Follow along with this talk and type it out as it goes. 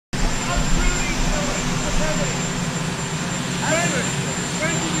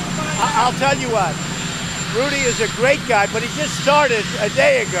I'll tell you what. Rudy is a great guy, but he just started a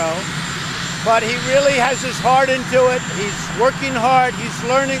day ago. But he really has his heart into it. He's working hard. He's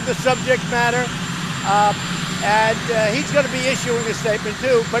learning the subject matter. And he's going to be issuing a statement,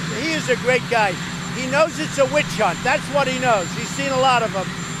 too. But he is a great guy. He knows it's a witch hunt. That's what he knows. He's seen a lot of them.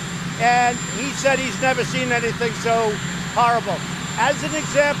 And he said he's never seen anything so horrible. As an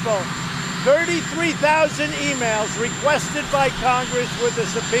example, 33,000 emails requested by Congress with a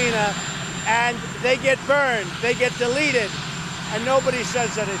subpoena, and they get burned, they get deleted, and nobody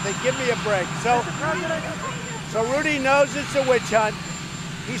says anything. Give me a break. So Rudy knows it's a witch hunt.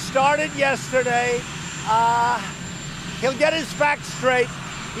 He started yesterday. He'll get his facts straight.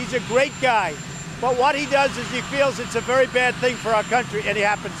 He's a great guy. But what he does is he feels it's a very bad thing for our country, and he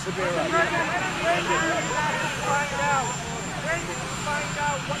happens to be right.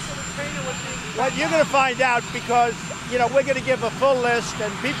 Well, you're going to find out because, you know, we're going to give a full list,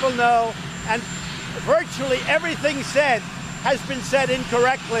 and people know, and virtually everything said has been said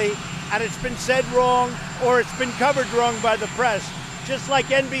incorrectly, and it's been said wrong, or it's been covered wrong by the press, just like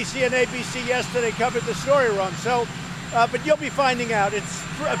NBC and ABC yesterday covered the story wrong. So, but you'll be finding out. It's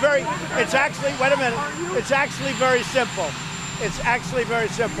actually, wait a minute, it's actually very simple. It's actually very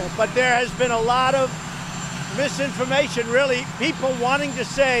simple. But there has been a lot of misinformation, really, people wanting to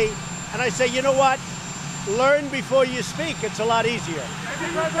say, and I say, you know what? Learn before you speak. It's a lot easier.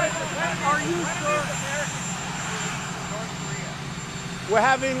 Are you sure? We're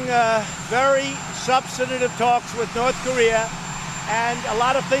having very substantive talks with North Korea, and a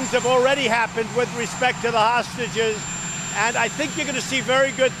lot of things have already happened with respect to the hostages, and I think you're going to see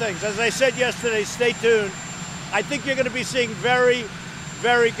very good things. As I said yesterday, stay tuned. I think you're going to be seeing very,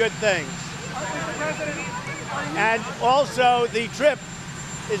 very good things. And also, the trip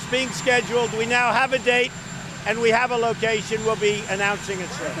is being scheduled. We now have a date, and we have a location. We'll be announcing it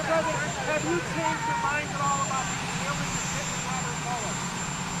soon. Mr. President, have you changed your mind at all about willing to sit with Robert Mueller?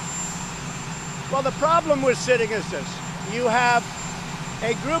 Well, the problem with sitting is this. You have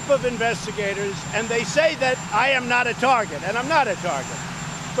a group of investigators, and they say that I am not a target, and I'm not a target.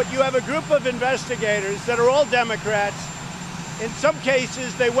 But you have a group of investigators that are all Democrats. In some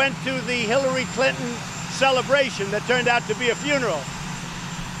cases, they went to the Hillary Clinton celebration that turned out to be a funeral.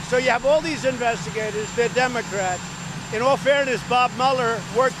 So you have all these investigators, they're Democrats. In all fairness, Bob Mueller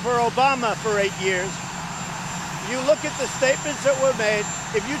worked for Obama for 8 years. You look at the statements that were made.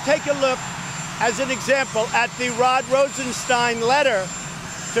 If you take a look, as an example, at the Rod Rosenstein letter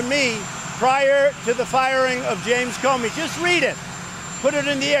to me prior to the firing of James Comey, just read it. Put it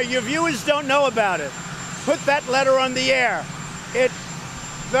in the air. Your viewers don't know about it. Put that letter on the air. It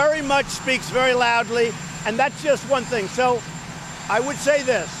very much speaks very loudly, and that's just one thing. So I would say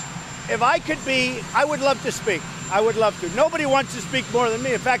this. If I could be, I would love to speak. I would love to. Nobody wants to speak more than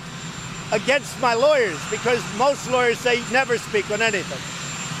me. In fact, against my lawyers, because most lawyers say never speak on anything.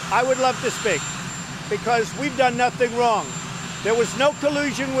 I would love to speak because we've done nothing wrong. There was no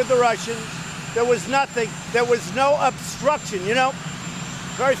collusion with the Russians. There was nothing. There was no obstruction. You know,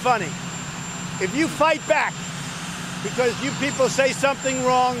 very funny. If you fight back because you people say something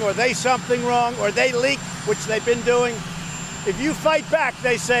wrong or they something wrong or they leak, which they've been doing, if you fight back,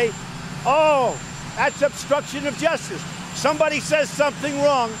 they say, oh, that's obstruction of justice. Somebody says something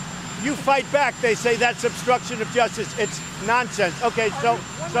wrong, you fight back, they say that's obstruction of justice. It's nonsense. Okay, so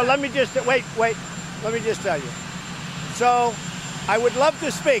let me just, wait, let me just tell you. So I would love to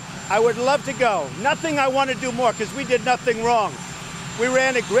speak. I would love to go. Nothing I want to do more because we did nothing wrong. We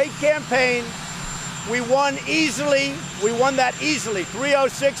ran a great campaign. We won easily. We won that easily.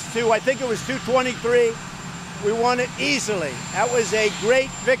 306 to, I think it was 223. We won it easily. That was a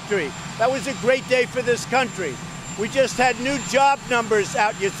great victory. That was a great day for this country. We just had new job numbers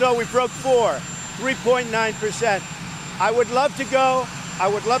out. You saw we broke 3.9%. I would love to go. I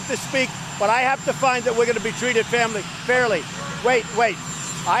would love to speak, but I have to find that we're going to be treated fairly. Wait.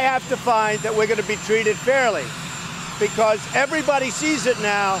 I have to find that we're going to be treated fairly because everybody sees it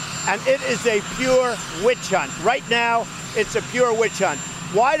now, and it is a pure witch hunt. Right now, it's a pure witch hunt.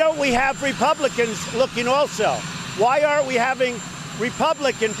 Why don't we have Republicans looking also? Why aren't we having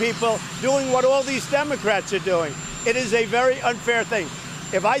Republican people doing what all these Democrats are doing? It is a very unfair thing.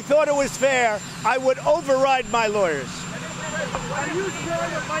 If I thought it was fair, I would override my lawyers. Are you sure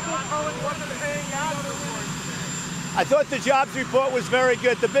that Michael Cohen wasn't paying out? I thought the jobs report was very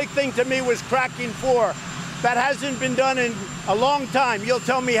good. The big thing to me was cracking 4. That hasn't been done in a long time. You'll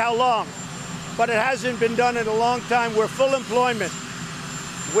tell me how long. But it hasn't been done in a long time. We're full employment.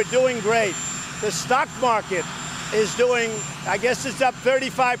 We're doing great. The stock market is doing, I guess it's up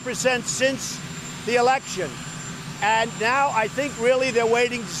 35% since the election. And now I think really they're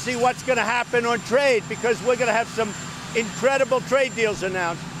waiting to see what's going to happen on trade, because we're going to have some incredible trade deals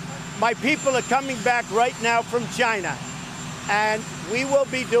announced. My people are coming back right now from China, and we will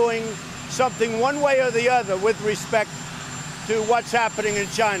be doing something one way or the other with respect to what's happening in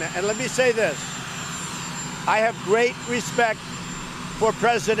China. And let me say this. I have great respect for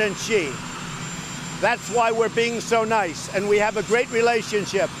President Xi. That's why we're being so nice, and we have a great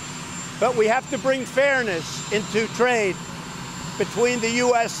relationship. But we have to bring fairness into trade between the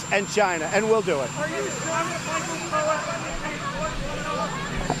U.S. and China, and we'll do it.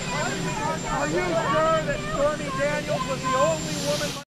 Are you sure that Stormy Daniels was the only woman?